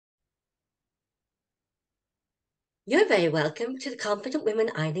You're very welcome to the Confident Women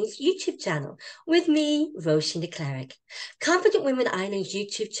Islands YouTube channel with me, Roisin de Cleric. Confident Women Islands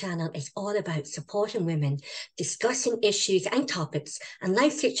YouTube channel is all about supporting women, discussing issues and topics and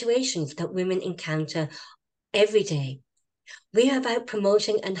life situations that women encounter every day. We are about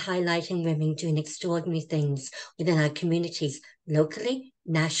promoting and highlighting women doing extraordinary things within our communities, locally,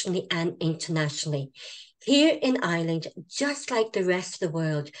 nationally, and internationally. Here in Ireland, just like the rest of the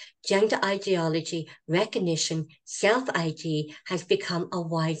world, gender ideology, recognition, self-ID has become a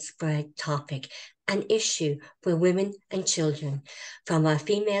widespread topic, an issue for women and children, from our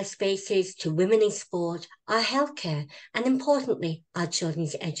female spaces to women in sport, our healthcare, and importantly, our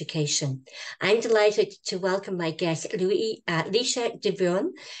children's education. I'm delighted to welcome my guest, Laoise de Brún,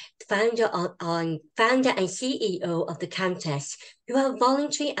 founder and CEO of The Countess, who are a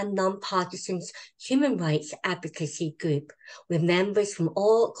voluntary and non-partisan human rights advocacy group with members from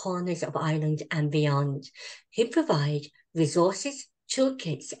all corners of Ireland and beyond, who provide resources,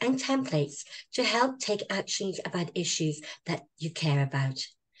 toolkits and templates to help take actions about issues that you care about.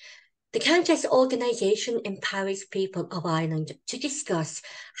 The Countess organisation empowers people of Ireland to discuss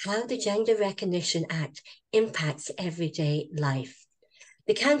how the Gender Recognition Act impacts everyday life.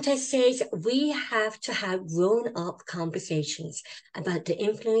 The Countess says we have to have grown-up conversations about the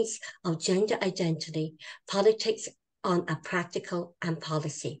influence of gender identity, politics on a practical and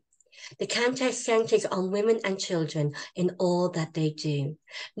policy. The Countess centres on women and children in all that they do.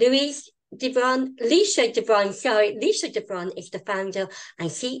 Laoise de Brún is the founder and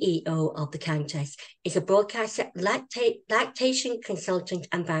CEO of The Countess, is a broadcaster, lactation consultant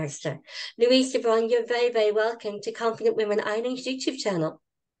and barrister. Laoise de Brún, you're very, very welcome to Confident Women Islands YouTube channel.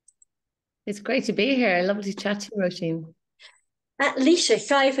 It's great to be here. Lovely to chat to you, Roisin. Laoise,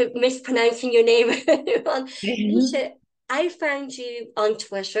 sorry for mispronouncing your name. Laoise, I found you on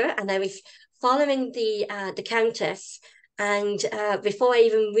Twitter and I was following the Countess, and before I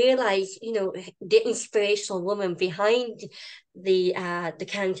even realised, the inspirational woman behind the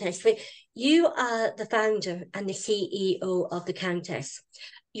Countess, but you are the founder and the CEO of The Countess.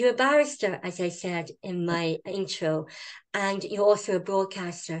 You're a barrister, as I said in my intro, and you're also a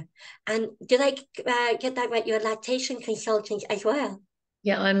broadcaster. And did I get that right? You're a lactation consultant as well.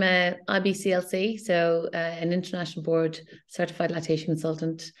 Yeah, I'm a IBCLC, so an international board certified lactation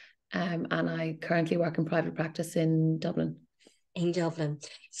consultant, and I currently work in private practice in Dublin.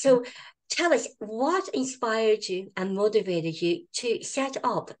 So tell us, what inspired you and motivated you to set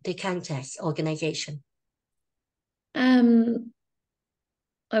up the Countess organisation? I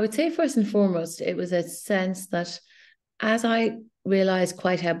would say first and foremost, it was a sense that as I realised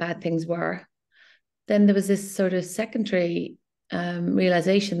quite how bad things were, then there was this sort of secondary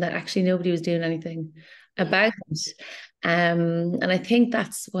realization that actually nobody was doing anything about it. And I think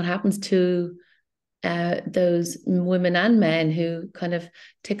that's what happens to those women and men who kind of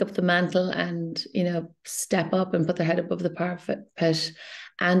take up the mantle and, step up and put their head above the parapet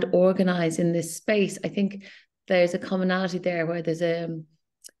and organize in this space. I think there's a commonality there where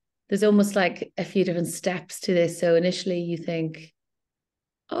there's almost like a few different steps to this. So initially you think,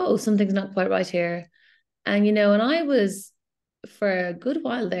 oh, something's not quite right here. And, and I was, for a good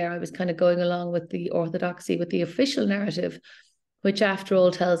while there, I was kind of going along with the orthodoxy, with the official narrative, which after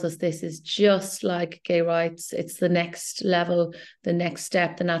all tells us this is just like gay rights. It's the next level, the next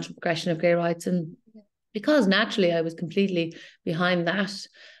step, the natural progression of gay rights. And because naturally I was completely behind that,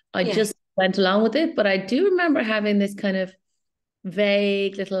 I just went along with it. But I do remember having this kind of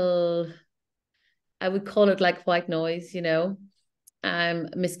vague little, I would call it like white noise,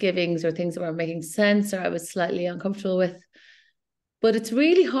 misgivings or things that weren't making sense or I was slightly uncomfortable with. But it's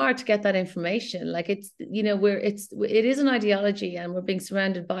really hard to get that information. Like it is an ideology and we're being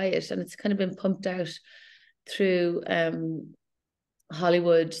surrounded by it, and it's kind of been pumped out through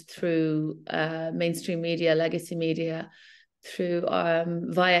Hollywood, through mainstream media, legacy media, through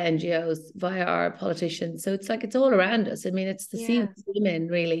via NGOs, via our politicians. So it's like it's all around us. I mean, it's the sea we swim in,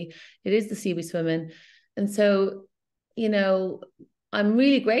 really. It is the sea we swim in. And so, I'm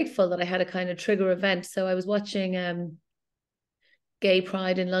really grateful that I had a kind of trigger event. So I was watching Gay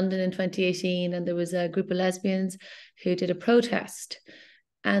Pride in London in 2018, and there was a group of lesbians who did a protest.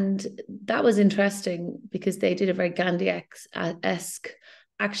 And that was interesting because they did a very Gandhi-esque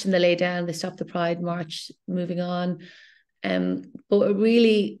action. They laid down, they stopped the Pride March, moving on. But it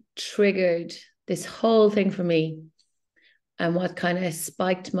really triggered this whole thing for me. And what kind of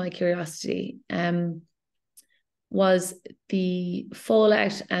spiked my curiosity was the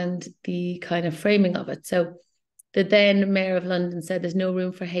fallout and the kind of framing of it. So the then mayor of London said there's no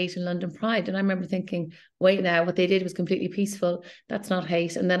room for hate in London Pride. And I remember thinking, wait now, what they did was completely peaceful. That's not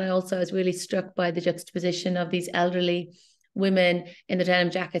hate. And then I was really struck by the juxtaposition of these elderly women in the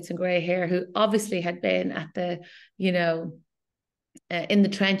denim jackets and grey hair who obviously had been at the, in the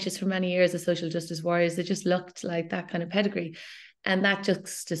trenches for many years as social justice warriors. They just looked like that kind of pedigree. And that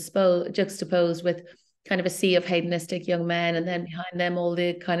juxtaposed with kind of a sea of hedonistic young men, and then behind them all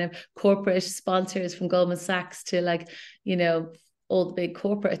the kind of corporate sponsors from Goldman Sachs to all the big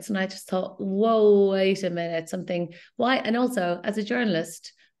corporates. And I just thought, whoa, wait a minute, why? And also as a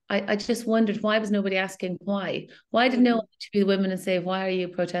journalist, I just wondered, why was nobody asking why? Why did no one to be the women and say, why are you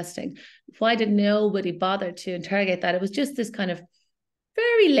protesting? Why did nobody bother to interrogate that? It was just this kind of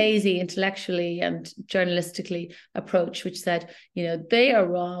very lazy intellectually and journalistically approach, which said, they are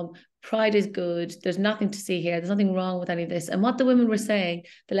wrong. Pride is good. There's nothing to see here. There's nothing wrong with any of this. And what the women were saying,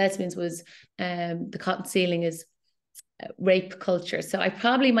 the lesbians, was the cotton ceiling is rape culture. So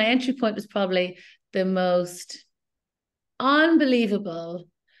my entry point was probably the most unbelievable,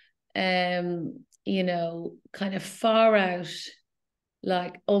 kind of far out,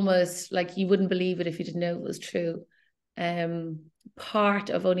 like almost like you wouldn't believe it if you didn't know it was true. Part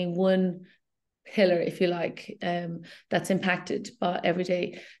of only one pillar, if you like, that's impacted by every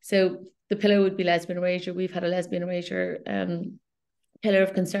day. So the pillar would be lesbian erasure. We've had a lesbian erasure pillar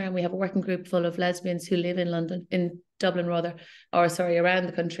of concern. We have a working group full of lesbians who live in Dublin around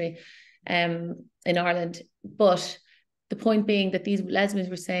the country, in Ireland. But the point being that these lesbians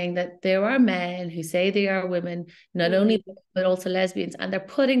were saying that there are men who say they are women, not only but also lesbians, and they're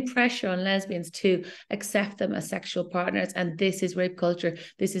putting pressure on lesbians to accept them as sexual partners. And this is rape culture.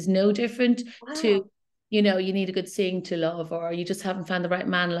 This is no different to, you need a good seeing to love, or you just haven't found the right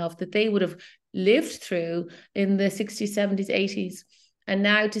man love, that they would have lived through in the 60s, 70s, 80s. And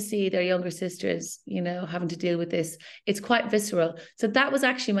now to see their younger sisters, having to deal with this, it's quite visceral. So that was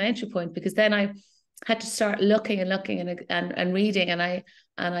actually my entry point, because then I had to start looking and reading, and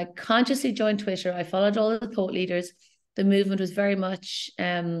I consciously joined Twitter. I followed all of the thought leaders. The movement was very much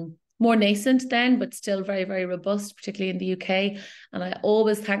more nascent then, but still very, very robust, particularly in the UK. And I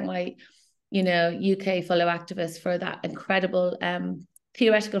always thank my, UK fellow activists for that incredible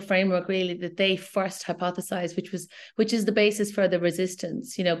theoretical framework, really, that they first hypothesized, which is the basis for the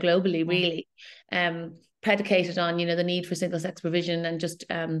resistance, globally, really. Predicated on, the need for single-sex provision and just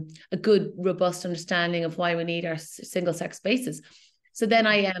a good, robust understanding of why we need our single-sex spaces. So then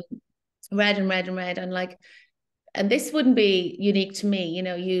I read and this wouldn't be unique to me.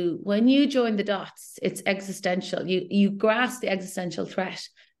 When you join the dots, it's existential. You grasp the existential threat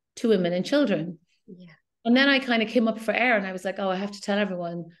to women and children. Yeah. And then I kind of came up for air, and I was like, I have to tell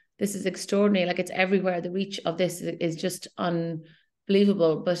everyone, this is extraordinary. Like, it's everywhere. The reach of this is just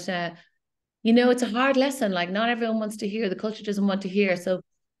unbelievable. But it's a hard lesson. Like, not everyone wants to hear. The culture doesn't want to hear. So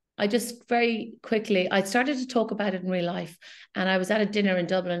I just very quickly, I started to talk about it in real life. And I was at a dinner in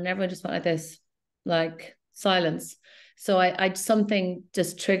Dublin, and everyone just went like this, like silence. So I something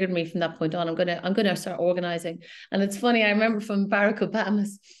just triggered me from that point on. I'm gonna start organizing. And it's funny, I remember from Barack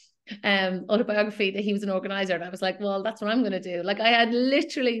Obama's autobiography that he was an organizer, and I was like, well, that's what I'm going to do. Like, I had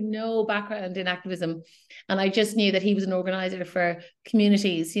literally no background in activism, and I just knew that he was an organizer for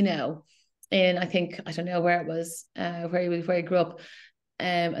communities, and I think, I don't know where it was, where he grew up.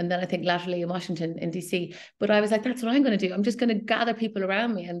 And then I think laterally in Washington, in DC. But I was like, that's what I'm going to do. I'm just going to gather people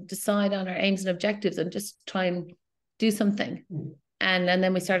around me and decide on our aims and objectives and just try and do something. And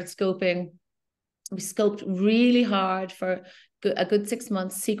then we started scoping. We scoped really hard for a good 6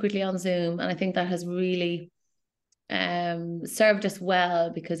 months secretly on Zoom. And I think that has really served us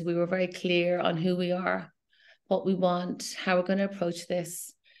well, because we were very clear on who we are, what we want, how we're going to approach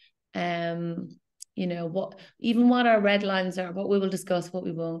this. What our red lines are, what we will discuss, what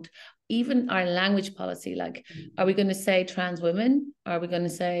we won't, even our language policy. Like, are we going to say trans women? Are we going to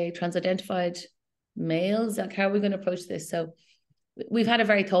say trans identified males? Like, how are we going to approach this? So we've had a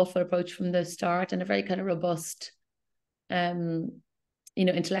very thoughtful approach from the start, and a very kind of robust,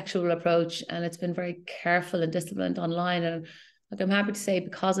 intellectual approach. And it's been very careful and disciplined online. And like, I'm happy to say,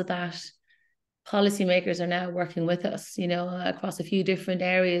 because of that, policymakers are now working with us, across a few different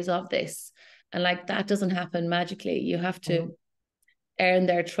areas of this. And like, that doesn't happen magically. You have to earn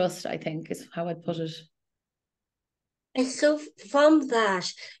their trust, I think, is how I'd put it. And so from that,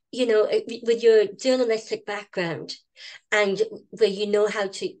 with your journalistic background, and where you know how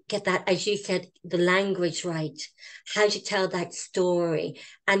to get that, as you said, the language right, how to tell that story,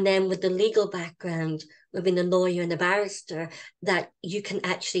 and then with the legal background, with being a lawyer and a barrister, that you can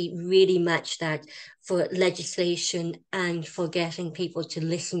actually really match that for legislation and for getting people to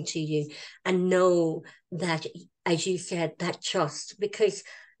listen to you and know that as you said, that trust, because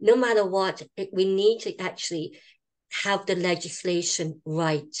no matter what, we need to actually have the legislation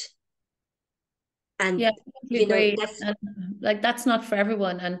right. And, yeah, I totally agree. that's... And, like, that's not for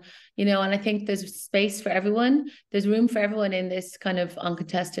everyone. And, and I think there's space for everyone. There's room for everyone in this kind of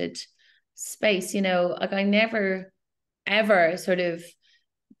uncontested space. Like, I never, ever sort of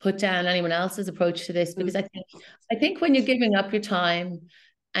put down anyone else's approach to this, because I think when you're giving up your time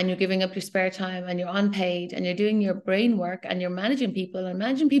and you're giving up your spare time and you're unpaid and you're doing your brain work and you're managing people, and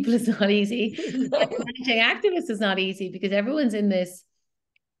managing people is not easy. No. Managing activists is not easy, because everyone's in this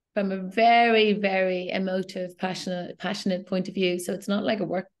from a very, very emotive, passionate point of view. So it's not like a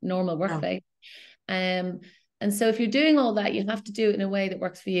normal workplace. And so if you're doing all that, you have to do it in a way that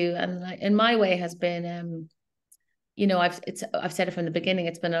works for you. And in my way has been, I've said it from the beginning.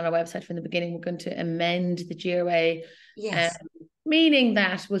 It's been on our website from the beginning. We're going to amend the GRA, Yes. Meaning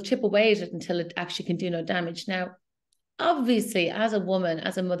that we'll chip away at it until it actually can do no damage. Now, obviously, as a woman,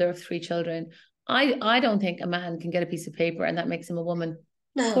 as a mother of 3 children, I don't think a man can get a piece of paper and that makes him a woman.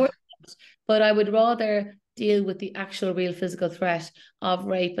 No. Of course not. But I would rather deal with the actual real physical threat of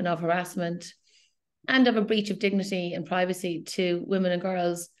rape and of harassment and of a breach of dignity and privacy to women and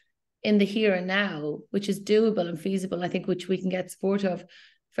girls in the here and now, which is doable and feasible, I think, which we can get support of,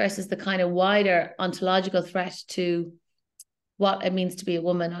 versus the kind of wider ontological threat to what it means to be a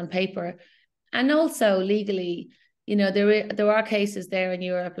woman on paper. And also legally, there are cases there in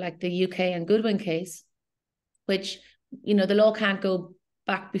Europe, like the UK and Goodwin case, which, the law can't go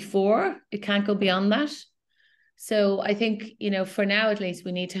back before, it can't go beyond that. So I think, for now, at least,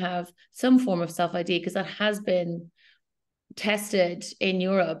 we need to have some form of self-ID, because that has been tested in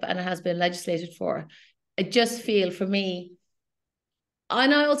Europe and it has been legislated for. I just feel, for me,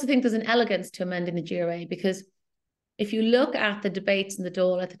 and I also think there's an elegance to amending the GRA, because if you look at the debates in the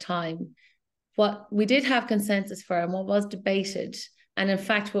Dáil at the time, what we did have consensus for and what was debated, and in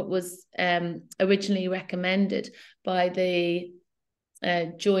fact what was originally recommended by the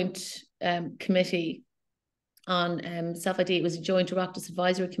joint committee on self-ID, it was a joint Oireachtas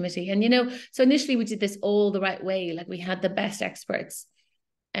advisory committee. And, so initially we did this all the right way. Like, we had the best experts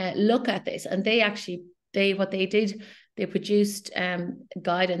look at this, and what they did, they produced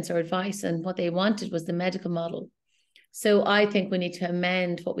guidance or advice, and what they wanted was the medical model. So I think we need to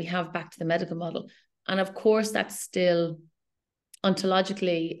amend what we have back to the medical model. And of course, that's still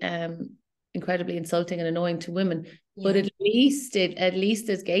ontologically incredibly insulting and annoying to women. Yeah. But at least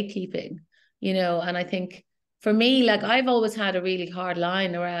there's gatekeeping, and I think, for me, like, I've always had a really hard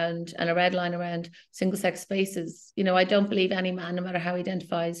line around, and a red line around, single-sex spaces. I don't believe any man, no matter how he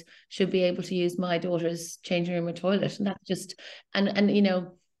identifies, should be able to use my daughter's changing room or toilet. And that's just, and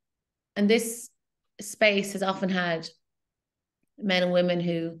this space has often had men and women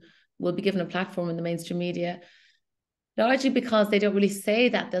who will be given a platform in the mainstream media, largely because they don't really say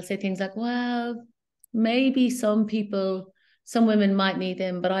that. They'll say things like, well, maybe some women might need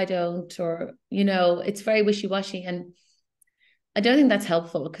them, but I don't, or, it's very wishy-washy. And I don't think that's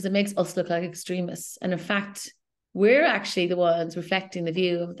helpful, because it makes us look like extremists. And in fact, we're actually the ones reflecting the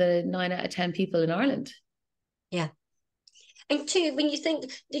view of the 9 out of 10 people in Ireland. Yeah. And two, when you think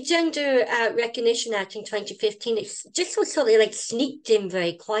the Gender Recognition Act in 2015, it's just sort of like sneaked in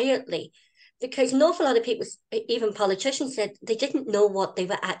very quietly, because an awful lot of people, even politicians, said they didn't know what they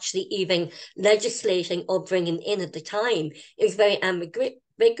were actually even legislating or bringing in at the time. It was very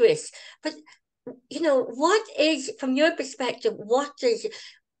ambiguous. But, what is, from your perspective, what does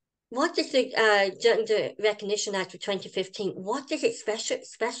the Gender Recognition Act of 2015, what does it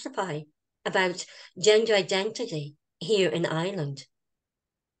specify about gender identity here in Ireland?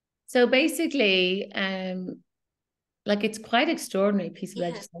 So basically, it's quite extraordinary piece of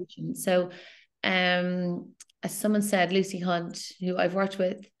legislation. So, as someone said, Lucy Hunt, who I've worked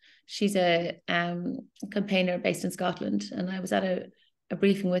with, she's a campaigner based in Scotland, and I was at a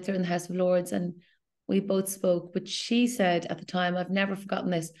briefing with her in the House of Lords, and we both spoke. But she said at the time, I've never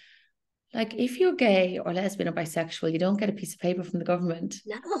forgotten this, like, if you're gay or lesbian or bisexual, you don't get a piece of paper from the government.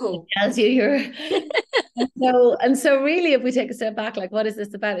 No. It tells you you're... and so really, if we take a step back, like, what is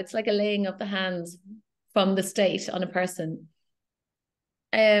this about? It's like a laying of the hands from the state on a person.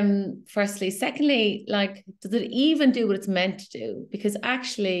 Firstly. Secondly, like, does it even do what it's meant to do? Because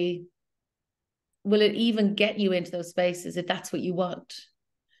actually, will it even get you into those spaces if that's what you want?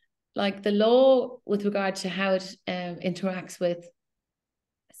 Like, the law with regard to how it interacts with,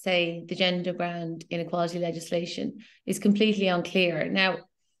 say, the gender ground inequality legislation is completely unclear. Now,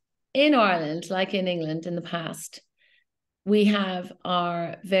 in Ireland, like in England in the past, we have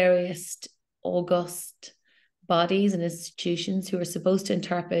our various august bodies and institutions who are supposed to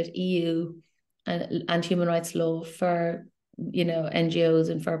interpret EU and human rights law for, you know, NGOs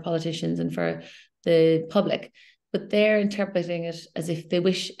and for politicians and for the public, but they're interpreting it as if they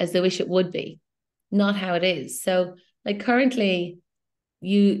wish it would be, not how it is. So like currently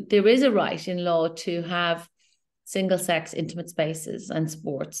there is a right in law to have single sex intimate spaces and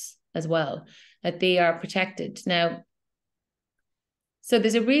sports as well, that they are protected. Now, so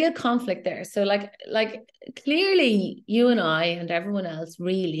there's a real conflict there. So like clearly you and I and everyone else,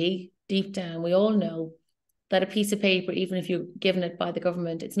 really deep down, we all know that a piece of paper, even if you're given it by the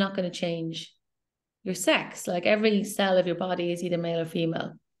government, it's not going to change your sex. Like every cell of your body is either male or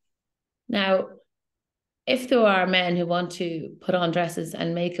female. Now, if there are men who want to put on dresses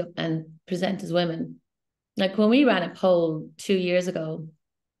and makeup and present as women, like when we ran a poll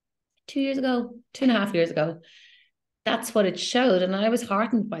 2.5 years ago, that's what it showed. And I was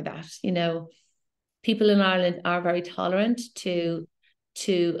heartened by that. You know, people in Ireland are very tolerant to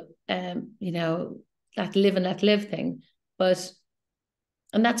you know, that live and let live thing. And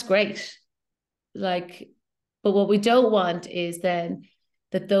that's great. Like, but what we don't want is then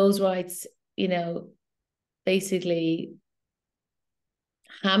that those rights, you know, basically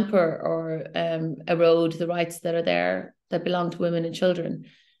hamper or erode the rights that are there that belong to women and children.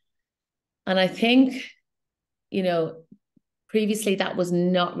 And I think, you know, previously that was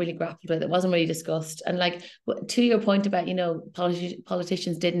not really grappled with. It wasn't really discussed. And like, to your point about, you know,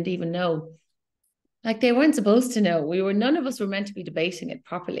 politicians didn't even know. Like they weren't supposed to know. None of us were meant to be debating it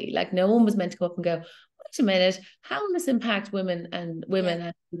properly. Like no one was meant to go up and go, wait a minute, how will this impact women and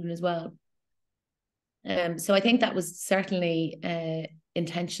children as well? So I think that was certainly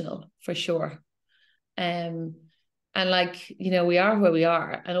intentional for sure. And like, you know, we are where we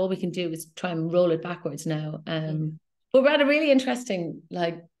are, and all we can do is try and roll it backwards now. But we're at a really interesting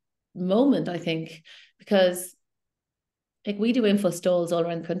like moment, I think, because like we do info stalls all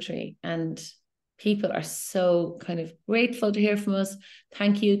around the country, and people are so kind of grateful to hear from us.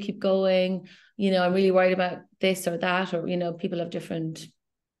 Thank you, keep going. You know, I'm really worried about this or that, or, you know, people have different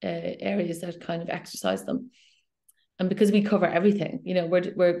areas that kind of exercise them. And because we cover everything, you know,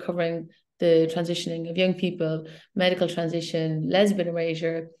 we're covering the transitioning of young people, medical transition, lesbian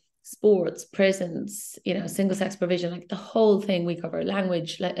erasure, sports, prisons, you know, single sex provision, like the whole thing we cover,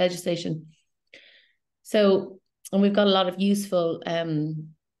 language, legislation. So, and we've got a lot of useful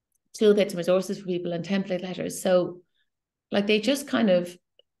toolkits and resources for people and template letters. So like they just kind of,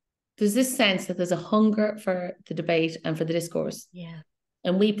 there's this sense that there's a hunger for the debate and for the discourse. Yeah.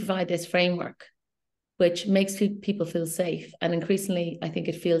 And we provide this framework, which makes people feel safe. And increasingly, I think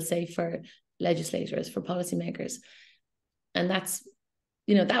it feels safe for legislators, for policymakers. And that's,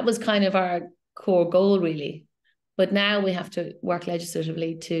 you know, that was kind of our core goal, really. But now we have to work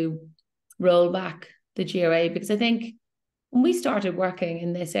legislatively to roll back the GRA, because I think when we started working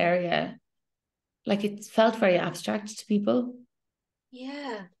in this area, like it felt very abstract to people.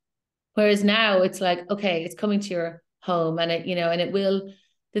 Yeah. Whereas now it's like, okay, it's coming to your home, and it, you know, and it will,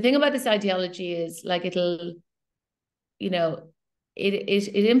 the thing about this ideology is like, it'll, you know,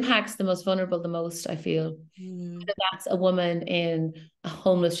 it impacts the most vulnerable the most, I feel. Whether that's a woman in a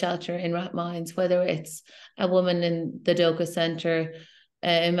homeless shelter in Rathmines, whether it's a woman in the Doka Centre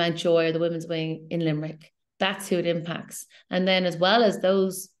in Mountjoy or the Women's Wing in Limerick, that's who it impacts. And then as well as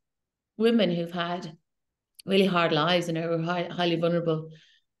those women who've had really hard lives and are highly vulnerable,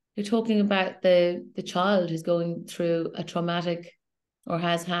 you're talking about the child who's going through a traumatic or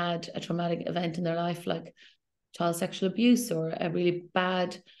has had a traumatic event in their life, like child sexual abuse or a really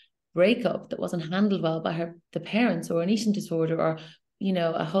bad breakup that wasn't handled well by the parents, or an eating disorder, or, you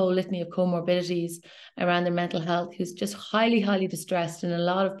know, a whole litany of comorbidities around their mental health, who's just highly distressed and in a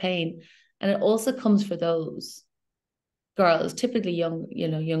lot of pain. And it also comes for those girls, typically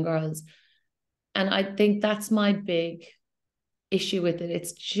young girls. And I think that's my big issue with it.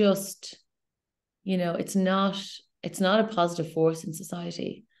 It's just, you know, it's not a positive force in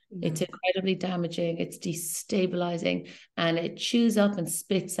society. No. It's incredibly damaging, it's destabilizing, and it chews up and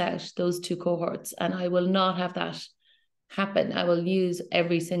spits out those two cohorts. And I will not have that happen. I will use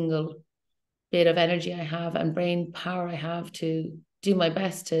every single bit of energy I have and brain power I have to do my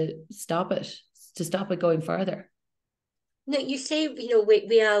best to stop it going further. No, you say, you know,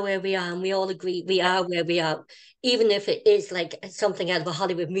 we are where we are, and we all agree we are where we are, even if it is like something out of a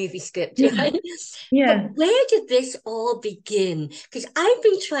Hollywood movie script, right? Yeah. But where did this all begin? Because I've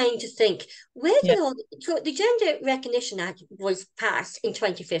been trying to think, where did the Gender Recognition Act was passed in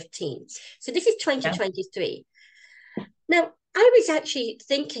 2015. So this is 2023. Yeah. Now, I was actually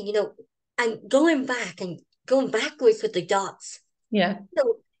thinking, you know, and going backwards with the dots. Yeah.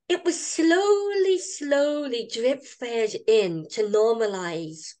 So it was slowly drip fed in to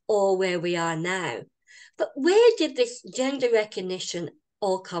normalize all where we are now. But where did this gender recognition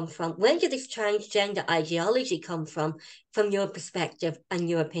all come from? Where did this transgender ideology come from your perspective and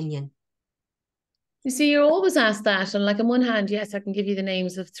your opinion? You see, you're always asked that. And like on one hand, yes, I can give you the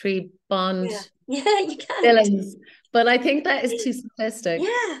names of 3 Bond Yeah, you can. villains, but I think that is too simplistic.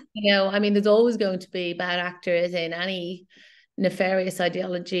 Yeah. You know, I mean, there's always going to be bad actors in any nefarious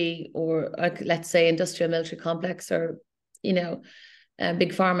ideology or let's say industrial military complex or, you know,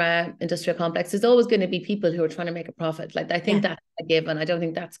 big pharma industrial complex. There's always going to be people who are trying to make a profit. Like I think that's a given. I don't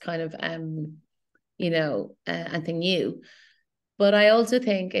think that's kind of, you know, anything new. But I also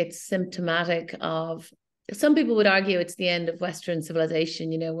think it's symptomatic of, some people would argue it's the end of Western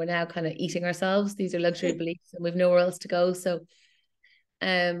civilization. You know, we're now kind of eating ourselves. These are luxury beliefs and we've nowhere else to go. So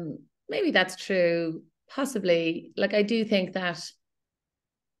maybe that's true. Possibly. Like I do think that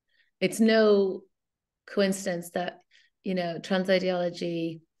it's no coincidence that, you know, trans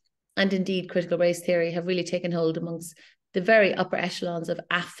ideology and indeed critical race theory have really taken hold amongst the very upper echelons of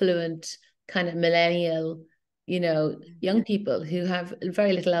affluent kind of millennial, you know, young people who have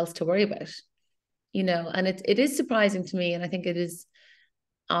very little else to worry about, you know. And it is surprising to me, and I think it is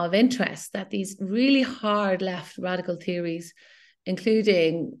of interest, that these really hard left radical theories,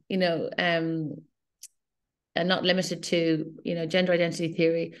 including, you know, and not limited to, you know, gender identity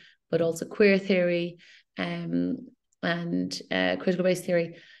theory, but also queer theory and critical race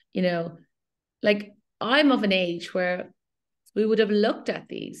theory, you know, like I'm of an age where we would have looked at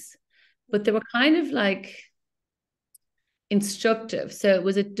these, but they were kind of like instructive. So it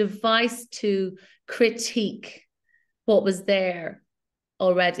was a device to critique what was there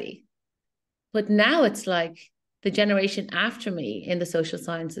already. But now it's like the generation after me in the social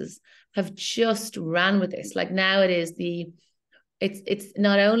sciences have just ran with this. Like now it is it's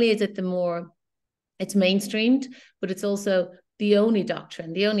not only is it it's mainstreamed, but it's also the only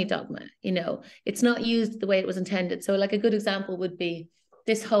doctrine, the only dogma, you know, it's not used the way it was intended. So like a good example would be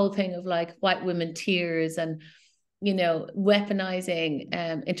this whole thing of like white women tears and, you know, weaponizing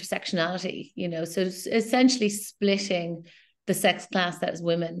intersectionality, you know, so it's essentially splitting the sex class that is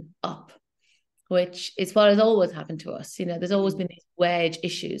women up, which is what has always happened to us. You know, there's always been these wedge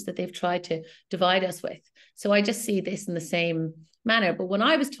issues that they've tried to divide us with. So I just see this in the same manner. But when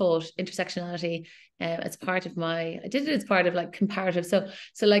I was taught intersectionality as part of I did it as part of like comparative. So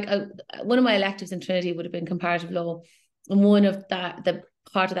like one of my electives in Trinity would have been comparative law. And one of the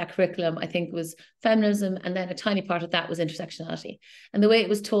part of that curriculum, I think, was feminism. And then a tiny part of that was intersectionality. And the way it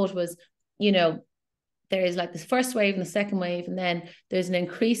was taught was, you know, there is like this first wave and the second wave, and then there's an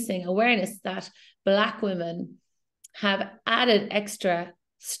increasing awareness that Black women have added extra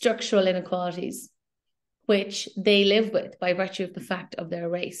structural inequalities, which they live with by virtue of the fact of their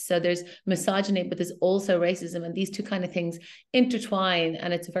race. So there's misogyny, but there's also racism, and these two kind of things intertwine,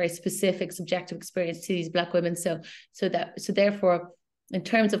 and it's a very specific subjective experience to these Black women. So therefore, in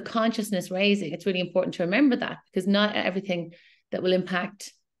terms of consciousness raising, it's really important to remember that, because not everything that will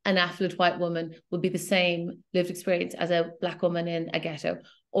impact an affluent white woman will be the same lived experience as a Black woman in a ghetto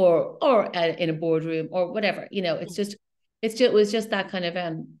or in a boardroom or whatever. You know, it was just that kind of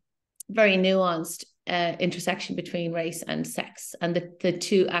very nuanced intersection between race and sex and the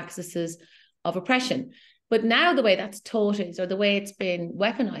two axes of oppression. But now the way that's taught is, or the way it's been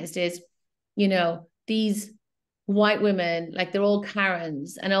weaponized is, you know, these white women, like they're all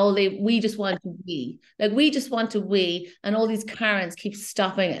Karens and we just want to and all these Karens keep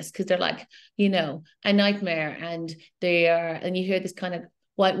stopping us because they're like, you know, a nightmare, and you hear this kind of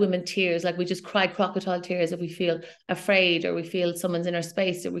white women tears, like we just cry crocodile tears if we feel afraid or we feel someone's in our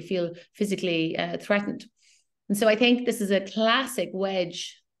space or we feel physically threatened. And so I think this is a classic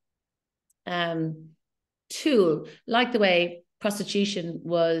wedge tool, like the way prostitution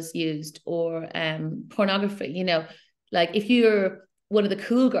was used or pornography. You know, like if you're one of the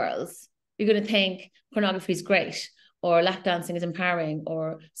cool girls, you're going to think pornography is great, or lap dancing is empowering,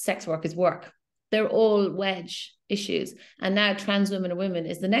 or sex work is work. They're all wedge issues. And now trans women or women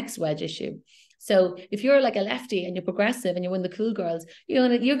is the next wedge issue. So if you're like a lefty and you're progressive and you're one of the cool girls, you're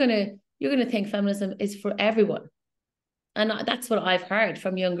gonna think feminism is for everyone. And that's what I've heard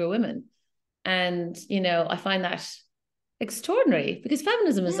from younger women. And, you know, I find that extraordinary, because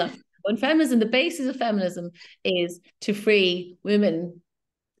feminism is not, when feminism, the basis of feminism is to free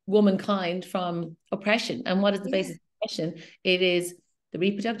womankind from oppression. And what is the basis of oppression? It is the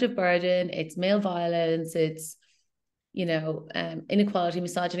reproductive burden, it's male violence, it's, you know, inequality,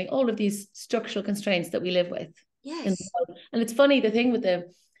 misogyny, all of these structural constraints that we live with. Yes. And it's funny, the thing with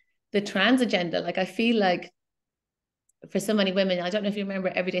the trans agenda, like I feel like for so many women, I don't know if you remember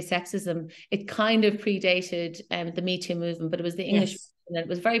Everyday Sexism, it kind of predated the Me Too movement, but it was the English Yes. version, and it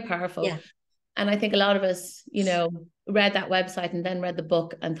was very powerful. Yeah. And I think a lot of us, you know, read that website and then read the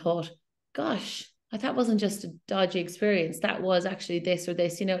book and thought, gosh, that wasn't just a dodgy experience. That was actually this or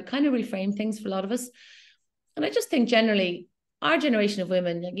this, you know, it kind of reframed things for a lot of us. And I just think generally our generation of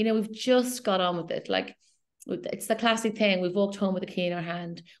women, you know, we've just got on with it. Like, it's the classic thing. We've walked home with a key in our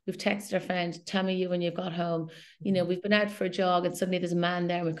hand. We've texted our friend, tell me you when you've got home. You know, we've been out for a jog and suddenly there's a man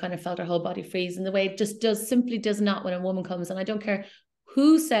there and we've kind of felt our whole body freeze. And the way it just simply does not when a woman comes. And I don't care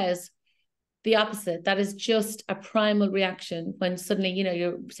who says the opposite. That is just a primal reaction when suddenly, you know,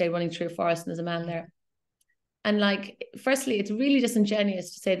 you're, say, running through a forest and there's a man there. And like, firstly, it's really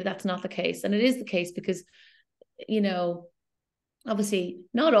disingenuous to say that that's not the case. And it is the case because, you know, obviously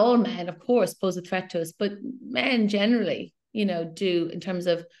not all men, of course, pose a threat to us, but men generally, you know, do, in terms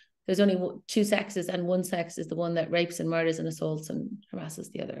of there's only two sexes and one sex is the one that rapes and murders and assaults and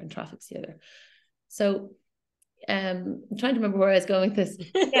harasses the other and traffics the other. So I'm trying to remember where I was going with this.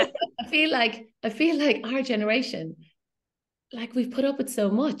 Yeah, I feel like our generation, like, we've put up with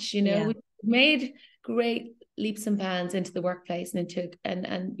so much, you know, Yeah. we've made great leaps and bounds into the workplace and into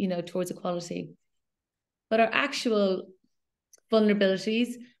and you know, towards equality, but our actual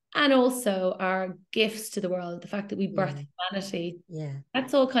vulnerabilities and also our gifts to the world, the fact that we birthed humanity,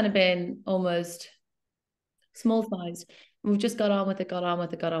 that's all kind of been almost small sized. We've just got on with it.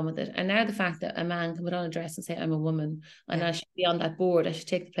 And now the fact that a man can put on a dress and say, I'm a woman and I should be on that board, I should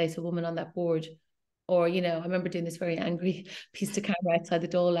take the place of a woman on that board. Or, you know, I remember doing this very angry piece to camera outside the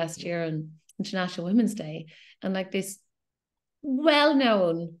Dáil last year on International Women's Day. And like this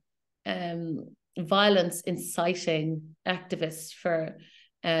well-known violence inciting activist for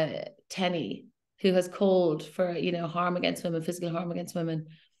Tenny, who has called for, you know, harm against women, physical harm against women,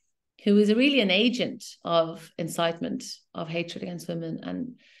 who is really an agent of incitement of hatred against women.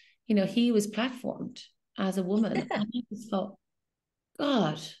 And, you know, he was platformed as a woman. And I just thought,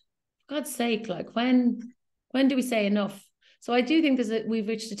 God, for God's sake, like, when do we say enough? So I do think we've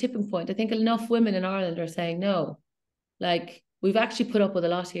reached a tipping point. I think enough women in Ireland are saying no. Like, we've actually put up with a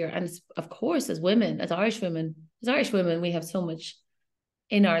lot here. And it's, of course, as Irish women, we have so much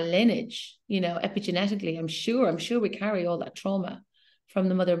in our lineage, you know, epigenetically. I'm sure we carry all that trauma from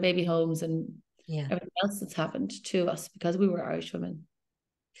the mother and baby homes and everything else that's happened to us because we were Irish women.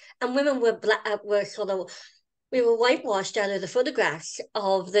 And women were we were whitewashed out of the photographs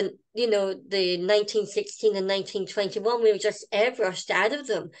of the 1916 and 1921. We were just airbrushed out of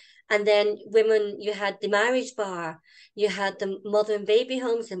them. And then women, you had the marriage bar, you had the mother and baby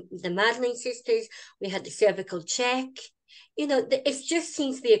homes, the Madeline sisters, we had the cervical check. You know, it just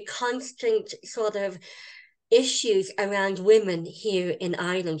seems to be a constant sort of issues around women here in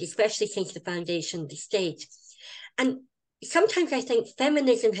Ireland, especially since the foundation of the state. And sometimes I think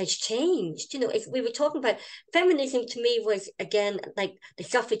feminism has changed. You know, if we were talking about feminism, to me was, again, like the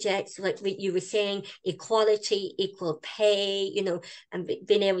suffragettes, like you were saying, equality, equal pay, you know, and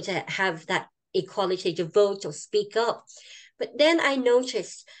being able to have that equality to vote or speak up. But then I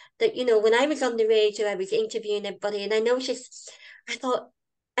noticed that, you know, when I was on the radio, I was interviewing everybody, and I thought,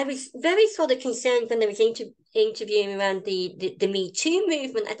 I was very sort of concerned when I was interviewing around the Me Too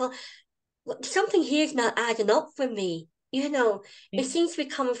movement. I thought, well, something here's not adding up for me. You know, it seems to be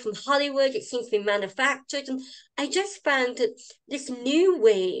coming from Hollywood. It seems to be manufactured. And I just found that this new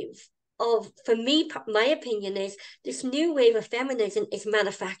wave of, for me, my opinion is, this new wave of feminism is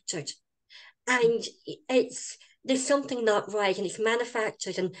manufactured. And there's something not right, and it's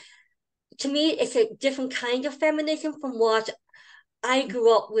manufactured. And to me, it's a different kind of feminism from what I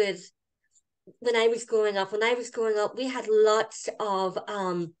grew up with when I was growing up. When I was growing up, we had lots of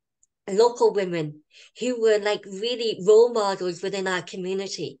local women who were like really role models within our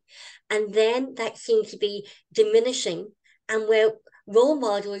community. And then that seemed to be diminishing, and where role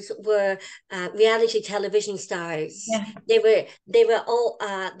models were reality television stars. They were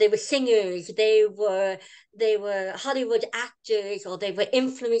singers, they were Hollywood actors, or they were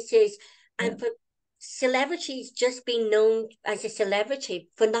influencers. And for celebrities just being known as a celebrity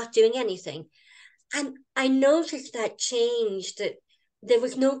for not doing anything. And I noticed that change, that there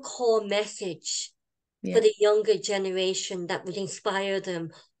was no core message for the younger generation that would inspire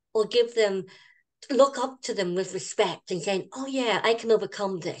them or give them, look up to them with respect and saying, oh yeah, I can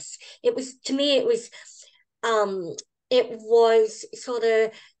overcome this. It was, to me, it was sort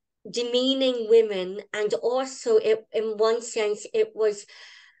of demeaning women. And also in one sense, it was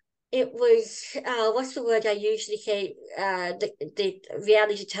what's the word I usually say, the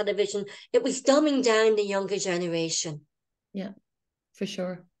reality television, it was dumbing down the younger generation. Yeah, for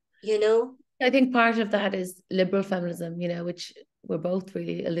sure. You know? I think part of that is liberal feminism, you know, which we're both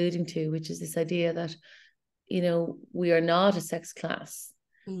really alluding to, which is this idea that, you know, we are not a sex class.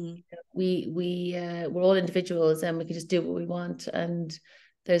 Mm. We're all individuals and we can just do what we want, and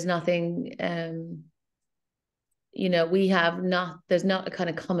there's nothing you know, there's not a kind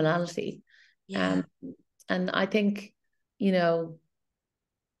of commonality. Yeah. And I think, you know,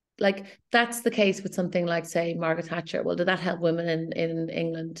 like that's the case with something like, say, Margaret Thatcher. Well, did that help women in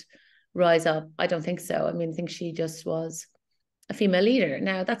England rise up? I don't think so. I mean, I think she just was a female leader.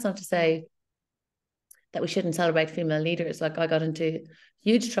 Now, that's not to say that we shouldn't celebrate female leaders. Like, I got into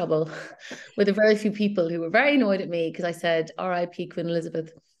huge trouble with a very few people who were very annoyed at me because I said R.I.P. Queen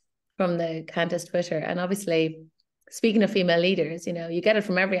Elizabeth from the Countess Twitter. And obviously, speaking of female leaders, you know, you get it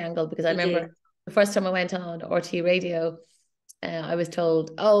from every angle, because I remember the first time I went on RT radio, I was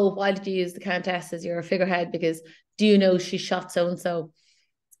told, oh, why did you use the Countess as your figurehead? Because do you know she shot so-and-so?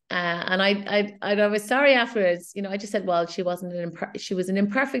 And I was sorry afterwards. You know, I just said, well, she was an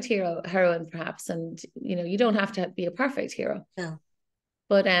imperfect heroine perhaps, and you know, you don't have to be a perfect hero. No.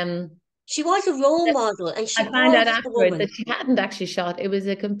 But she was a role model, and she I found out was afterwards that she hadn't actually shot. It was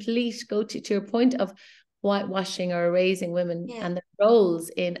a complete to your point of whitewashing or erasing women and their roles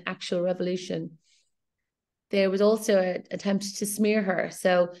in actual revolution. There was also an attempt to smear her.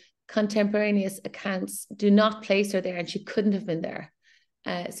 So contemporaneous accounts do not place her there, and she couldn't have been there.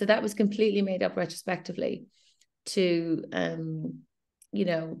 So that was completely made up retrospectively to, you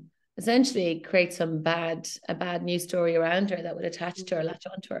know, essentially create a bad news story around her that would attach to her, latch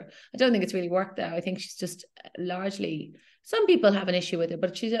onto her. I don't think it's really worked though. I think she's just largely, some people have an issue with her,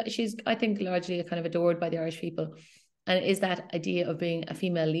 but she's I think largely kind of adored by the Irish people. And it is that idea of being a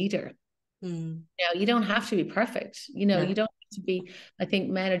female leader. Mm. You know, you don't have to be perfect. You know, you don't have to be, I think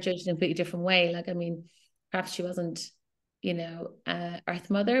men are judged in a completely different way. Like, I mean, perhaps she wasn't, you know, Earth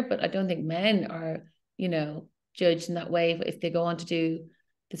Mother, but I don't think men are, you know, judged in that way if they go on to do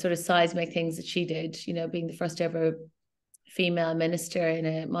the sort of seismic things that she did, you know, being the first ever female minister in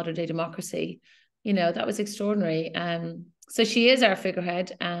a modern day democracy. You know, that was extraordinary. So she is our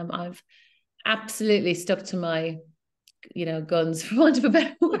figurehead. I've absolutely stuck to my, you know, guns, for want of a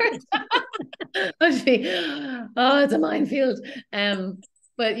better word. It's a minefield.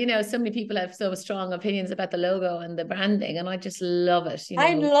 But you know, so many people have so strong opinions about the logo and the branding, and I just love it. You know,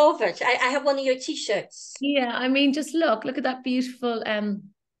 I love it. I have one of your t-shirts. Yeah, I mean, just look at that beautiful. I'm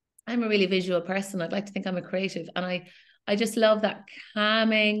a really visual person. I'd like to think I'm a creative, and I just love that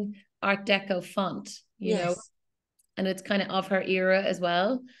calming Art Deco font. You know, and it's kind of her era as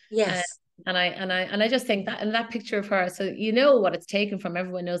well. Yes. And I just think that, and that picture of her, so you know what it's taken from.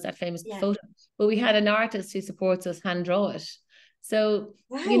 Everyone knows that famous photo, but we had an artist who supports us hand draw it. So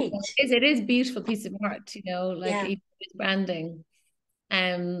you know, it is a beautiful piece of art, you know, like even with branding.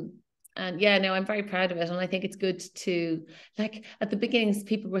 And yeah, no, I'm very proud of it. And I think it's good to, like, at the beginnings,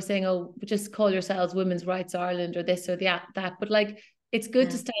 people were saying, oh, just call yourselves Women's Rights Ireland or this or that. But like, it's good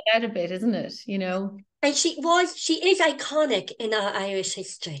to stand out a bit, isn't it? You know? And she is iconic in our Irish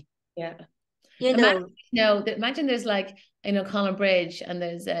history. Yeah. You know. Imagine there's like, you know, O'Connell Bridge, and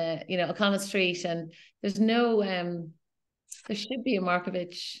there's you know, O'Connell Street, and there's no there should be a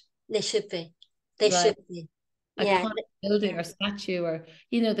Markiewicz. There should be. There should be. Iconic building or statue, or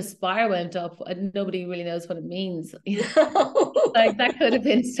you know, the spire went up and nobody really knows what it means. Like, that could have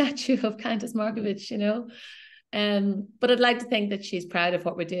been a statue of Countess Markiewicz, you know. But I'd like to think that she's proud of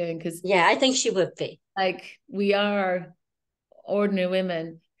what we're doing, because I think she would be. Like, we are ordinary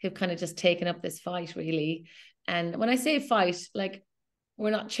women who've kind of just taken up this fight, really. And when I say fight, like, we're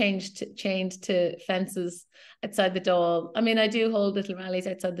not chained to fences outside the Dáil. I mean, I do hold little rallies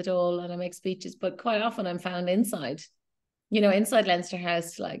outside the Dáil and I make speeches, but quite often I'm found inside, you know, inside Leinster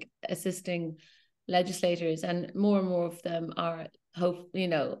House, like assisting legislators, and more of them are, you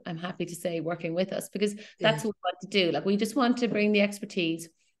know, I'm happy to say, working with us, because that's what we want to do. Like, we just want to bring the expertise,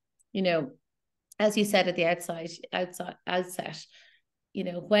 you know, as you said at the outset, you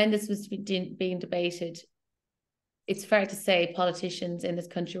know, when this was being debated, it's fair to say politicians in this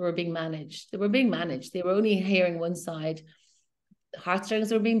country were being managed. They were being managed. They were only hearing one side. The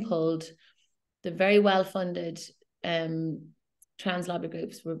heartstrings were being pulled. The very well-funded trans lobby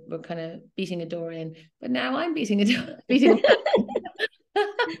groups were kind of beating a door in. But now I'm beating a door. You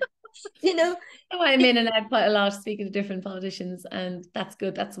know, I'm in and out quite a lot, speaking to different politicians, and that's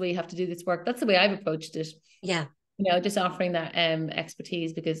good. That's the way you have to do this work. That's the way I've approached it. Yeah. You know, just offering that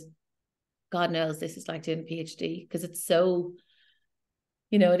expertise, because God knows this is like doing a PhD, because it's so,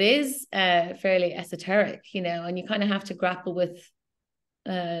 you know, it is fairly esoteric, you know, and you kind of have to grapple with,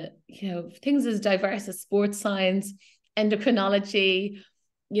 you know, things as diverse as sports science, endocrinology,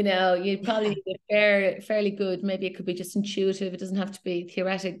 you'd probably need a fairly good, maybe it could be just intuitive, it doesn't have to be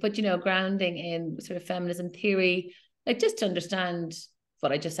theoretic, but, grounding in sort of feminism theory, like just to understand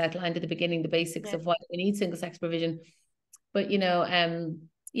what I just outlined at the beginning, the basics of why we need single sex provision. But,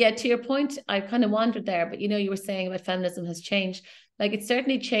 yeah, to your point, I kind of wandered there, but, you were saying about feminism has changed. Like it's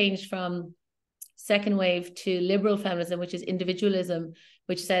certainly changed from second wave to liberal feminism, which is individualism,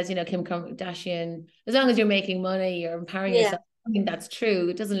 which says, Kim Kardashian, as long as you're making money, you're empowering yourself. I think that's true.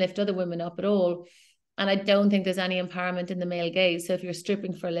 It doesn't lift other women up at all. And I don't think there's any empowerment in the male gaze. So if you're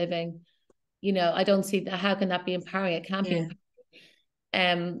stripping for a living, I don't see that. How can that be empowering? It can't be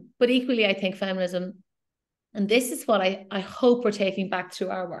empowering. But equally, I think feminism, and this is what I hope we're taking back through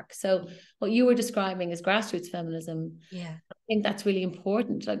our work. So what you were describing is grassroots feminism. Yeah. I think that's really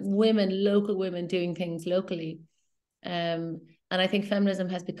important. Like women, local women doing things locally. And I think feminism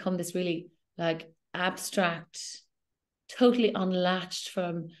has become this really like abstract, totally unlatched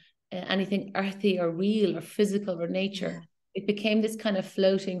from anything earthy or real or physical or nature. It became this kind of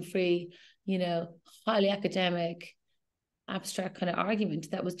floating free, highly academic, abstract kind of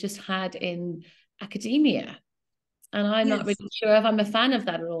argument that was just had in academia. And I'm not really sure if I'm a fan of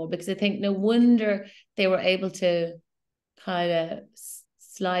that at all, because I think no wonder they were able to kind of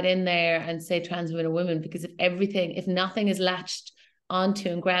slide in there and say trans women are women, because if nothing is latched onto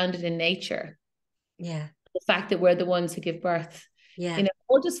and grounded in nature, the fact that we're the ones who give birth,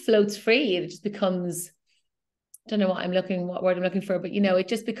 all just floats free. It just becomes, I don't know what word I'm looking for, but it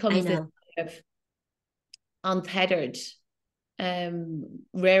just becomes this kind of untethered,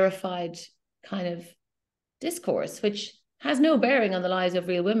 rarefied kind of discourse, which has no bearing on the lives of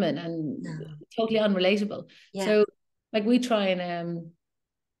real women and totally unrelatable. So like we try and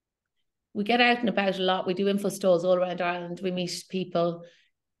we get out and about a lot. We do info stalls all around Ireland. We meet people,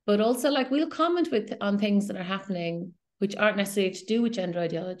 but also like we'll comment on things that are happening which aren't necessarily to do with gender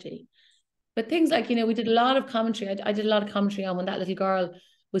ideology, but things like, we did a lot of commentary. I did a lot of commentary on when that little girl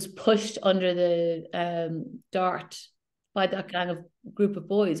was pushed under the dart by that kind of group of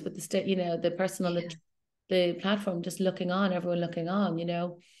boys with the person on the platform just looking on, everyone looking on,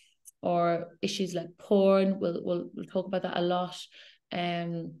 or issues like porn. We'll talk about that a lot.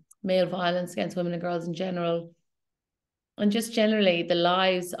 Male violence against women and girls in general, and just generally the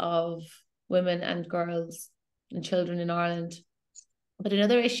lives of women and girls and children in Ireland. But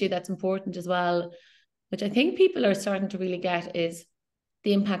another issue that's important as well, which I think people are starting to really get, is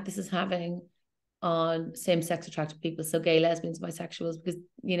the impact this is having on same-sex attracted people, so gay, lesbians, bisexuals, because,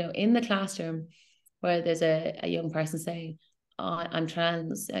 in the classroom where there's a young person saying, I'm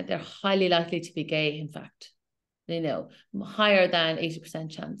trans, they're highly likely to be gay, in fact, higher than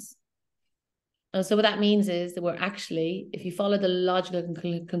 80% chance. And so what that means is that we're actually, if you follow the logical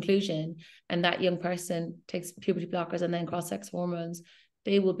conclusion, and that young person takes puberty blockers and then cross-sex hormones,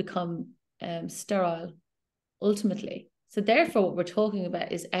 they will become sterile, ultimately. So therefore, what we're talking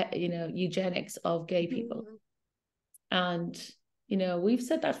about is, eugenics of gay people. And, we've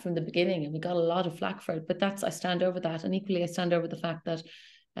said that from the beginning, and we got a lot of flack for it, but I stand over that. And equally, I stand over the fact that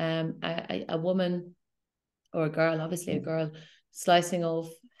a woman or a girl, obviously a girl, slicing off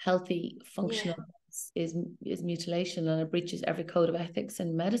healthy, functional is mutilation, and it breaches every code of ethics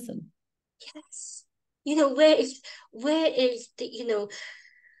in medicine. Yes. Where is the,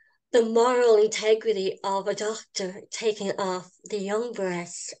 the moral integrity of a doctor taking off the young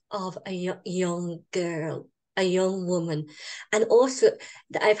breasts of a young girl, a young woman? And also,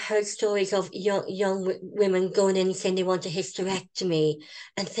 I've heard stories of young women going in and saying they want a hysterectomy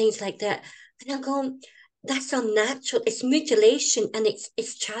and things like that. And I'm going, that's unnatural. It's mutilation, and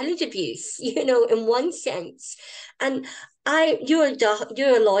it's child abuse, in one sense. And you're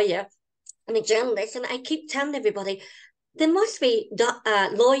a lawyer and a journalist, and I keep telling everybody, there must be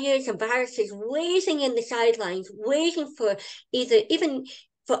lawyers and barristers waiting in the sidelines, waiting for even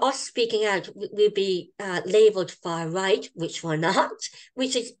for us speaking out. We'll be labelled far right, which we're not,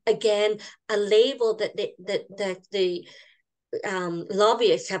 which is again a label that the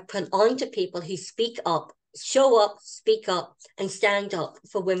lobbyists have put onto people who speak up, show up, speak up, and stand up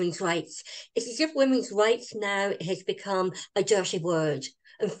for women's rights. It's as if women's rights now has become a dirty word,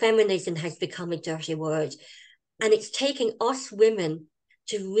 and feminism has become a dirty word. And it's taking us women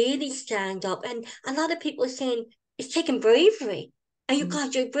to really stand up. And a lot of people are saying it's taking bravery. And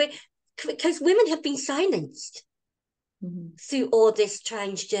you're brave, because women have been silenced through all this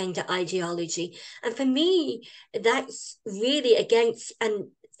transgender ideology. And for me, that's really against, and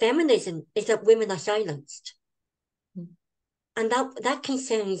feminism is that women are silenced. And that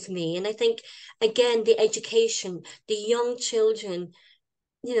concerns me. And I think, again, the education, the young children,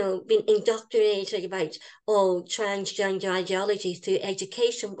 been indoctrinated about transgender ideology through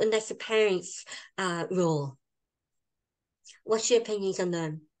education when that's the parents' role. What's your opinions on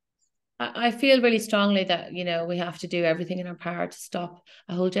them? I feel really strongly that, we have to do everything in our power to stop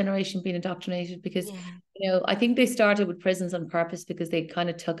a whole generation being indoctrinated, because, I think they started with prisons on purpose because they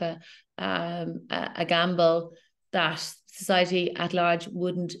kind of took a gamble that society at large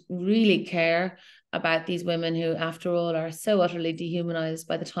wouldn't really care about these women who, after all, are so utterly dehumanized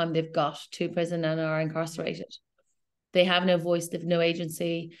by the time they've got to prison and are incarcerated. They have no voice, they have no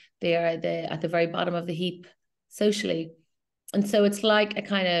agency. They are at the very bottom of the heap socially. And so it's like a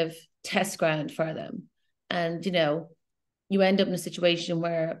kind of test ground for them. And, you end up in a situation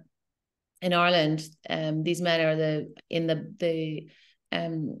where in Ireland, these men are in the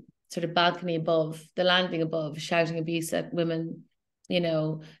sort of balcony above, the landing above, shouting abuse at women,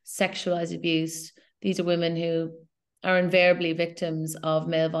 sexualized abuse. These are women who are invariably victims of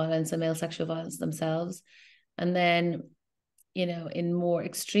male violence and male sexual violence themselves. And then, in more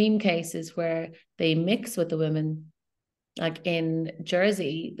extreme cases where they mix with the women, like in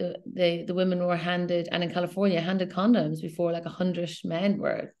Jersey, the women were handed, and in California, handed condoms before like 100 men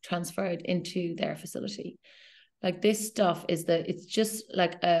were transferred into their facility. Like, this stuff it's just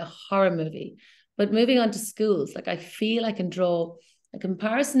like a horror movie. But moving on to schools, like, I feel I can draw a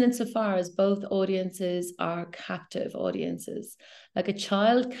comparison insofar as both audiences are captive audiences. Like, a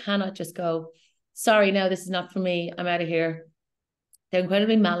child cannot just go, sorry, no, this is not for me, I'm out of here. They're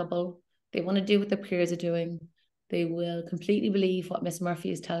incredibly malleable. They want to do what their peers are doing. They will completely believe what Miss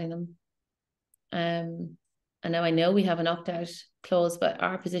Murphy is telling them. And now I know we have an opt-out clause, but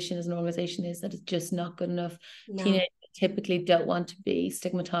our position as an organisation is that it's just not good enough. No. Teenagers typically don't want to be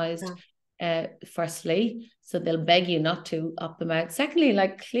stigmatised, firstly, so they'll beg you not to opt them out. Secondly,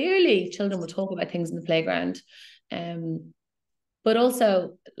 like, clearly children will talk about things in the playground. But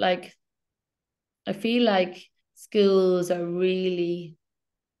also, like, I feel like schools are really...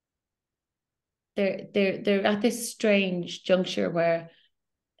 They're at this strange juncture where,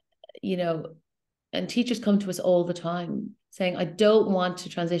 and teachers come to us all the time saying, I don't want to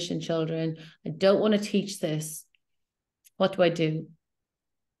transition children. I don't want to teach this. What do I do?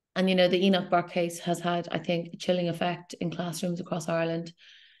 And, the Enoch Burke case has had, I think, a chilling effect in classrooms across Ireland.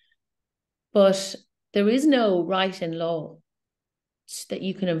 But there is no right in law that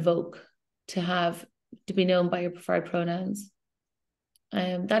you can invoke to be known by your preferred pronouns.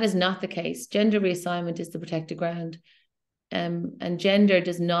 That is not the case. Gender reassignment is the protected ground. And gender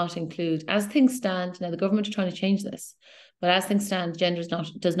does not include, as things stand, now the government are trying to change this, but as things stand, gender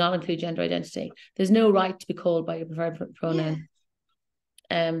does not include gender identity. There's no right to be called by your preferred pronoun.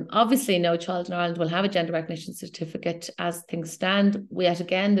 Obviously, no child in Ireland will have a gender recognition certificate as things stand. Yet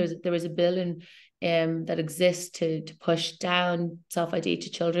again, there is a bill that exists to push down self-ID to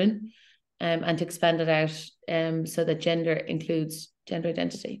children, and to expand it out, so that gender includes gender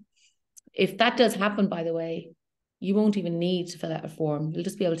identity. If that does happen, by the way, you won't even need to fill out a form. You'll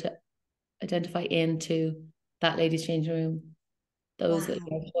just be able to identify into that ladies' changing room, those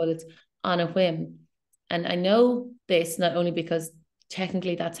toilets, on a whim. And I know this not only because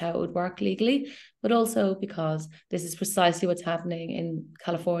technically that's how it would work legally, but also because this is precisely what's happening in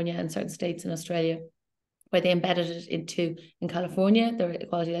California and certain states in Australia, where they embedded it in California, their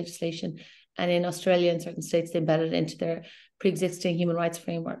equality legislation, and in Australia and certain states, they embedded it into their pre-existing human rights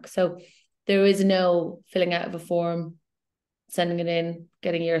framework. So there is no filling out of a form, sending it in,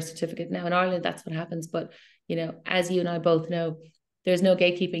 getting your certificate. Now in Ireland, that's what happens. But, as you and I both know, there's no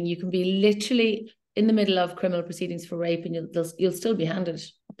gatekeeping. You can be literally in the middle of criminal proceedings for rape, and you'll still be handed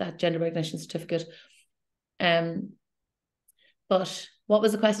that gender recognition certificate. But what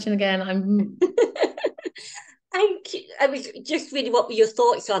was the question again? I was just really, what were your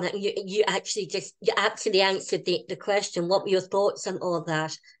thoughts on it? And you actually answered the question. What were your thoughts on all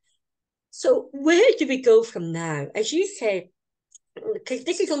that? So where do we go from now? As you said, because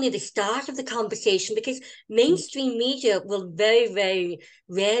this is only the start of the conversation, because mainstream media will very, very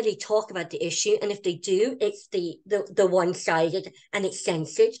rarely talk about the issue. And if they do, it's the one-sided, and it's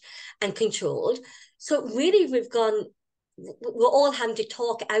censored and controlled. So really, we're all having to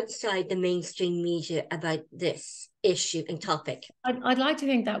talk outside the mainstream media about this issue and topic. I'd like to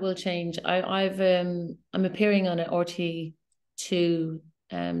think that will change. I'm appearing on an RT2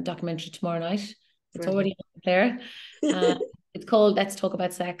 documentary tomorrow night. It's already there. It's called Let's Talk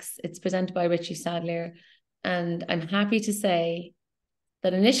About Sex. It's presented by Richie Sadlier. And I'm happy to say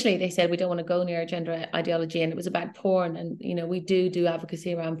that initially they said we don't want to go near gender ideology, and it was about porn. And, we do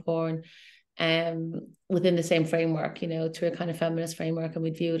advocacy around porn within the same framework, through a kind of feminist framework, and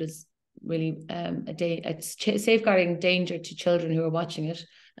we'd view it as really safeguarding danger to children who are watching it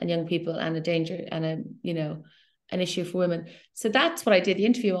and young people, and a danger and an issue for women. So that's what I did the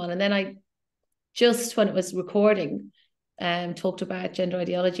interview on. And then I just, when it was recording, talked about gender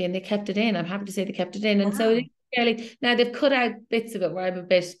ideology, and they kept it in. I'm happy to say they kept it in. And so now they've cut out bits of it where I'm a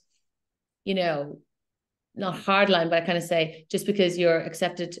bit, not hardline, but I kind of say, just because you're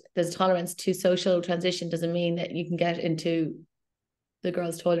accepted, there's tolerance to social transition, doesn't mean that you can get into the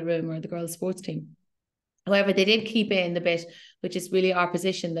girls' toilet room or the girls' sports team. However, they did keep in the bit, which is really our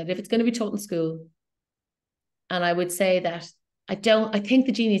position, that if it's going to be taught in school, and I would say that I think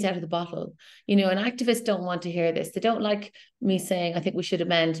the genie's out of the bottle. And activists don't want to hear this. They don't like me saying, I think we should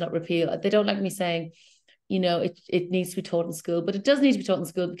amend, not repeal. They don't like me saying, it needs to be taught in school, but it does need to be taught in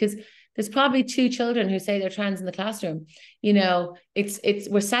school, because there's probably 2 children who say they're trans in the classroom.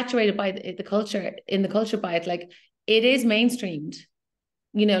 We're saturated by the culture by it. Like, it is mainstreamed,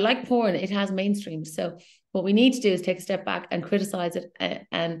 like porn, it has mainstreamed. So what we need to do is take a step back and criticize it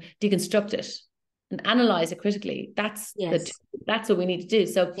and deconstruct it and analyze it critically. That's what we need to do.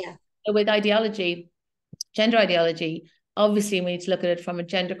 So with ideology, gender ideology, obviously we need to look at it from a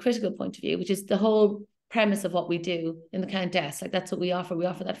gender critical point of view, which is the whole premise of what we do in the Countess. Like, that's what we offer. We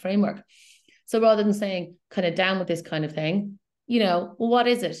offer that framework. So rather than saying kind of down with this kind of thing, well, what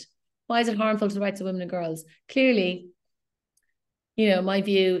is it? Why is it harmful to the rights of women and girls? Clearly, my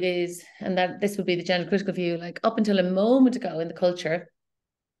view is, and that this would be the gender critical view, like up until a moment ago in the culture,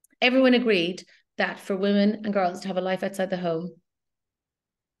 everyone agreed that for women and girls to have a life outside the home,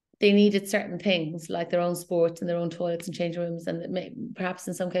 they needed certain things like their own sports and their own toilets and change rooms, and perhaps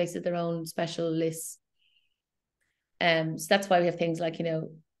in some cases their own special lists. So that's why we have things like,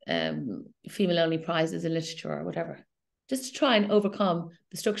 female-only prizes in literature or whatever, just to try and overcome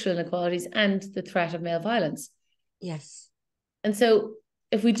the structural inequalities and the threat of male violence. Yes. And so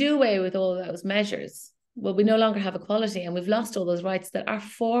if we do away with all those measures, well, we no longer have equality, and we've lost all those rights that our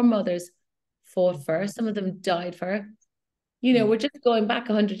foremothers fought for. Some of them died for. We're just going back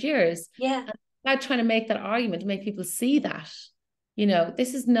 100 years. Yeah. And about trying to make that argument, to make people see that,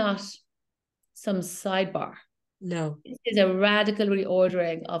 this is not some sidebar. No. It is a radical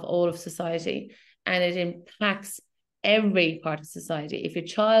reordering of all of society, and it impacts every part of society. If your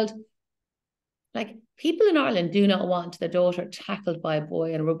child, like, people in Ireland do not want their daughter tackled by a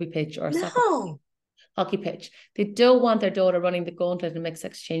boy on a rugby pitch or a soccer hockey pitch. They don't want their daughter running the gauntlet in mixed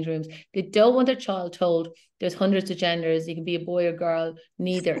sex change rooms. They don't want their child told there's hundreds of genders, you can be a boy or girl,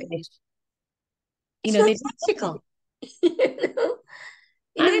 neither it. It's not practical.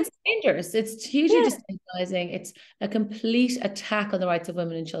 And it's dangerous. It's hugely destabilizing. It's a complete attack on the rights of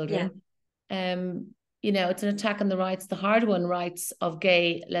women and children. It's an attack on the rights of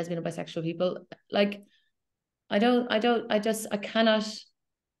gay, lesbian, and bisexual people. Like, I cannot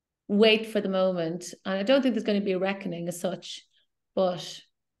wait for the moment. And I don't think there's going to be a reckoning as such. But,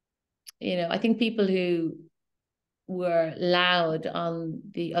 I think people who were loud on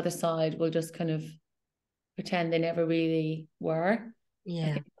the other side will just kind of pretend they never really were. Yeah.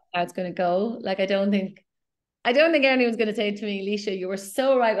 I think that's how it's going to go. Like, I don't think anyone's going to say to me, Leisha, you were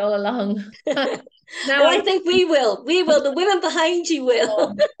so right all along. I think we will. The women behind you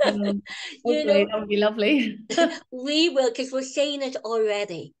will. Hopefully, that would be lovely. We will, because we're saying it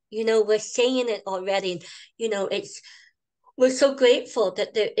already. We're saying it already. And, we're so grateful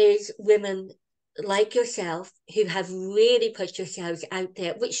that there is women like yourself who have really put yourselves out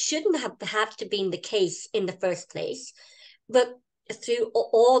there, which shouldn't have perhaps been the case in the first place. But through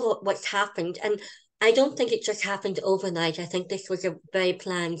all of what's happened, and I don't think it just happened overnight. I think this was a very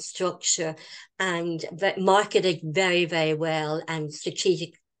planned structure and marketed very, very well, and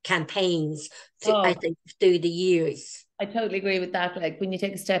strategic campaigns, I think, through the years. I totally agree with that. Like, when you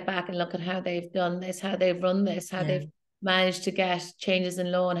take a step back and look at how they've done this, how they've run this, how they've managed to get changes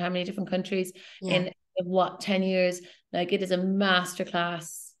in law in how many different countries in 10 years, like, it is a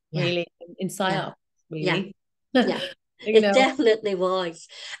masterclass, really, in PSYOP, really. Yeah. It definitely was.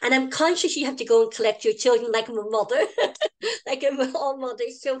 And I'm conscious you have to go and collect your children, like I'm a mother, like I'm all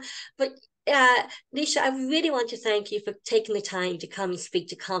mothers. So, but Leisha, I really want to thank you for taking the time to come and speak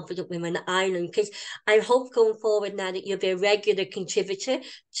to Confident Women Ireland, because I hope going forward now that you'll be a regular contributor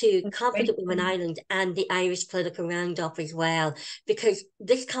to Confident Women Ireland and the Irish Political Roundup as well, because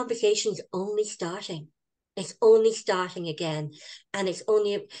this conversation is only starting. It's only starting again. And it's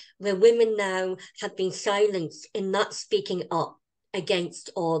only where women now have been silenced in not speaking up against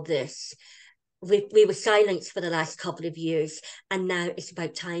all this. We were silenced for the last couple of years. And now it's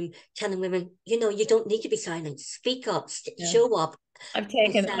about time telling women, you don't need to be silenced. Speak up, show up. I've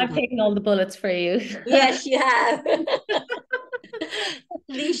taken all the bullets for you. Yes, you have.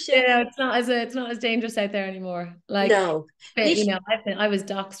 Leisha, Yeah, it's not as dangerous out there anymore. Like, no, but, Leisha, I was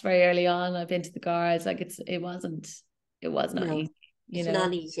doxxed very early on. I've been to the guards. Like it was not no, easy, it's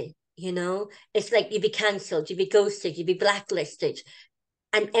not easy. It's like you'd be cancelled, you'd be ghosted, you'd be blacklisted,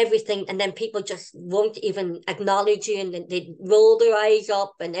 and everything, and then people just won't even acknowledge you, and then they roll their eyes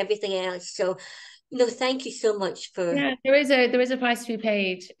up and everything else. So, thank you so much for. Yeah, there is a price to be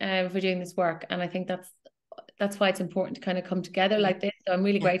paid for doing this work, and I think that's why it's important to kind of come together Yeah, like this. So I'm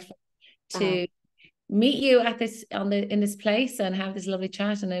really yeah. grateful to meet you at this in this place and have this lovely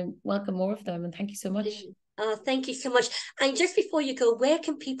chat, and I welcome more of them. And thank you so much. Thank you so much. And just before you go, where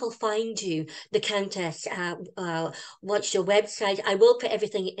can people find you, the Countess? What's your website? I will put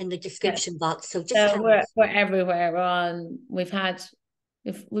everything in the Yeah, description box. So just so tell us. we're everywhere. We've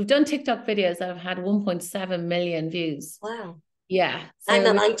done TikTok videos that have had 1.7 million views. Wow. Yeah, I'm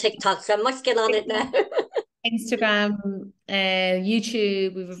so not we're on TikTok, so I must get on it now. Instagram,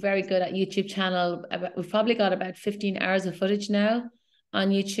 YouTube. We were very good at YouTube channel. We've probably got about 15 hours of footage now on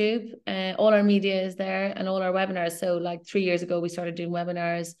YouTube. All our media is there and all our webinars. So like 3 years ago, we started doing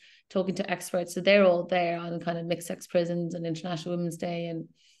webinars, talking to experts. So they're all there on kind of mixed sex prisons and International Women's Day and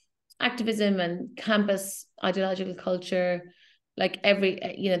activism and campus ideological culture. Like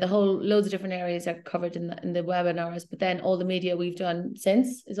the whole loads of different areas are covered in the webinars. But then all the media we've done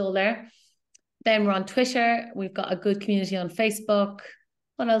since is all there. Then we're on Twitter. We've got a good community on Facebook.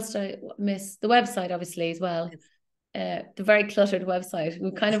 What else did I miss? The website, obviously, as well. The very cluttered website.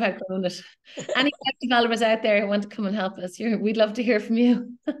 We've kind of outgrown it. Any web developers out there who want to come and help us, we'd love to hear from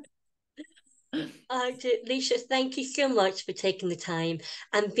you. Leisha, thank you so much for taking the time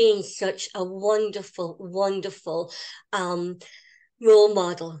and being such a wonderful, wonderful role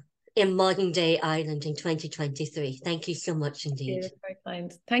model in modern day Ireland in 2023. Thank you so much indeed. Very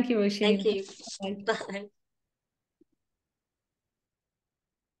kind. Thank you, Thank Roisin. you. Bye. Bye.